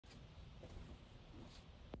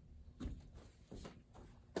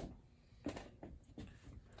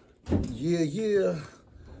Yeah.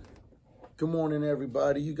 Good morning,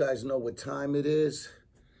 everybody. You guys know what time it is.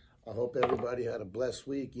 I hope everybody had a blessed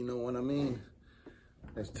week. You know what I mean?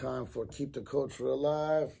 It's time for Keep the Culture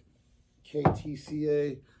Alive,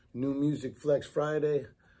 KTCA, New Music Flex Friday.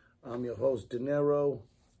 I'm your host, Dinero,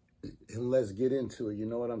 and let's get into it. You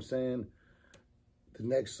know what I'm saying? The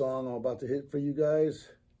next song I'm about to hit for you guys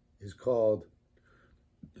is called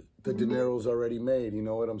The Dinero's Already Made. You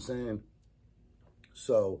know what I'm saying?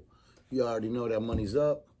 So, you already know that money's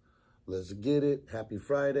up. Let's get it. Happy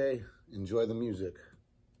Friday. Enjoy the music.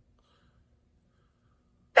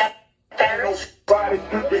 Ain't nobody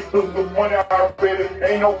you can put the money already paid.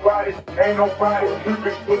 Ain't nobody you can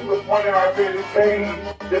put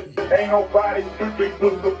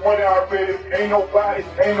the money already. Ain't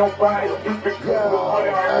nobody you can put the money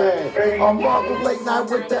already paid. I'm up late night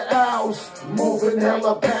with the owls, moving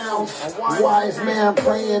hella pounds. Wise man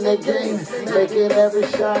playing the game, making every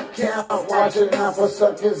shot count. Watching out for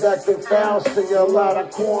suckers acting foul. See a lot of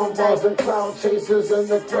cornballs and clown chasers in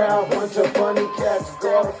the crowd. Bunch of funny cats,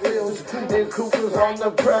 Garfields and Coopers on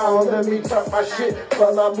the prowl. Let me talk my shit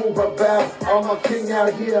while I move about. I'm a king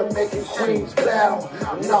out here making queens bow.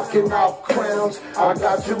 I'm knocking off crowns. I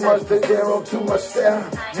got too much Dinero, too much style.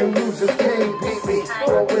 You losers can't beat me.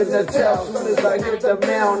 Throw in the towel. Soon as I get the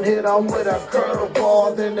mound hit, I'm with a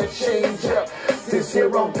curveball, then a change up. This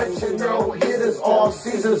here I'm pitching no hitters all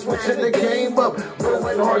season, switching the game up,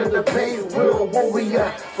 going hard in the paint. Real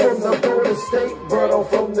warrior from the Golden State, brother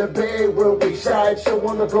from the Bay. We'll be shy show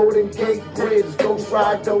on the Golden Gate Bridge. Ghost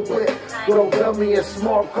ride the whip, don't tell me a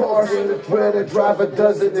smart car in the where the driver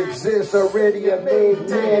doesn't exist. Already a made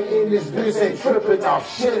man in this bitch, ain't tripping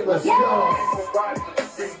off shit. Let's go. Ain't nobody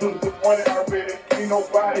put the money already. Ain't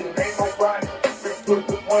nobody put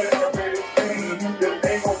the money already.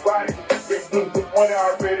 Ain't nobody put the money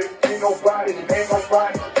already. Ain't nobody put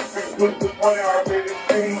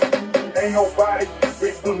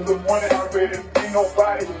the money already.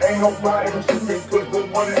 Ain't nobody put the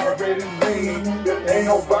money already. Ain't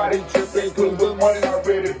nobody tripping put the money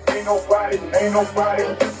already. Ain't nobody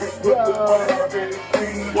put the money already.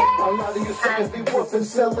 A lot of you suckers be whooping,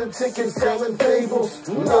 selling tickets, selling fables.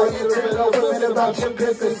 Lying to the women about your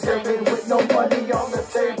pimping, selling with no money on the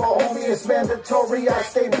table. Homie, it's mandatory, I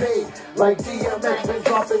stay paid. Like DMX been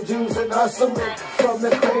dropping Jews and hustling from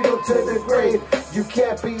the cradle to the grave. You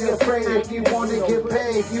can't be afraid if you want to get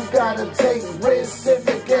paid. You gotta take risks in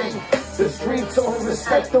the game. The streets only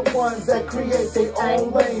respect the ones that create their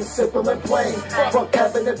own lane. Simple and plain. Fuck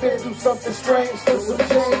having to been through something strange. Still some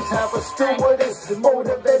change. Have a stewardess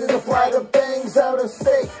motivated to fly the things out of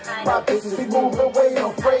state. My bitches be moving away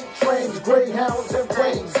on freight trains, greyhounds and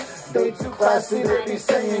planes. They too classy, they be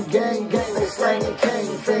saying gang, they slanging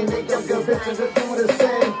cane. Training younger bitches to do the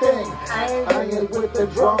same thing. I ain't with the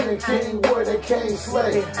drama king, where the K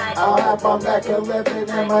slay. I'll have my Mac 11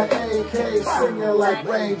 and my AK, singing like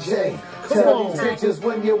Ray J. Tell these bitches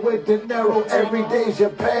when you're with Dinero, every day's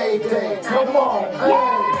your payday. Come on, hey.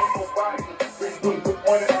 Put the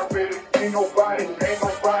money already. Ain't nobody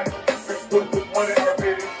put the money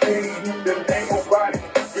already. Ain't nobody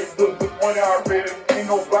put the money already. Ain't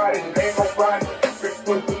nobody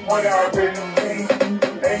put the money already.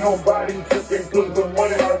 Ain't nobody tripping put the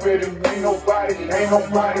money already. Ain't nobody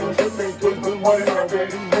tripping put the money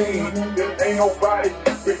already. Ain't nobody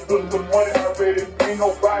put the money already. Ain't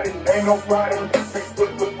nobody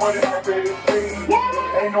put the money already.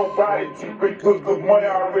 Ain't nobody tripping put the money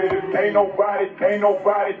already. Ain't nobody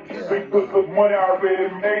tripping put the money already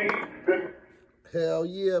made. Hell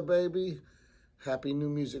yeah, baby. Happy New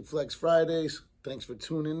Music Flex Fridays. Thanks for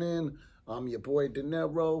tuning in. I'm your boy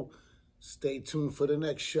Dinero. Stay tuned for the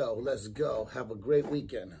next show. Let's go. Have a great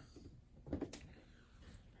weekend.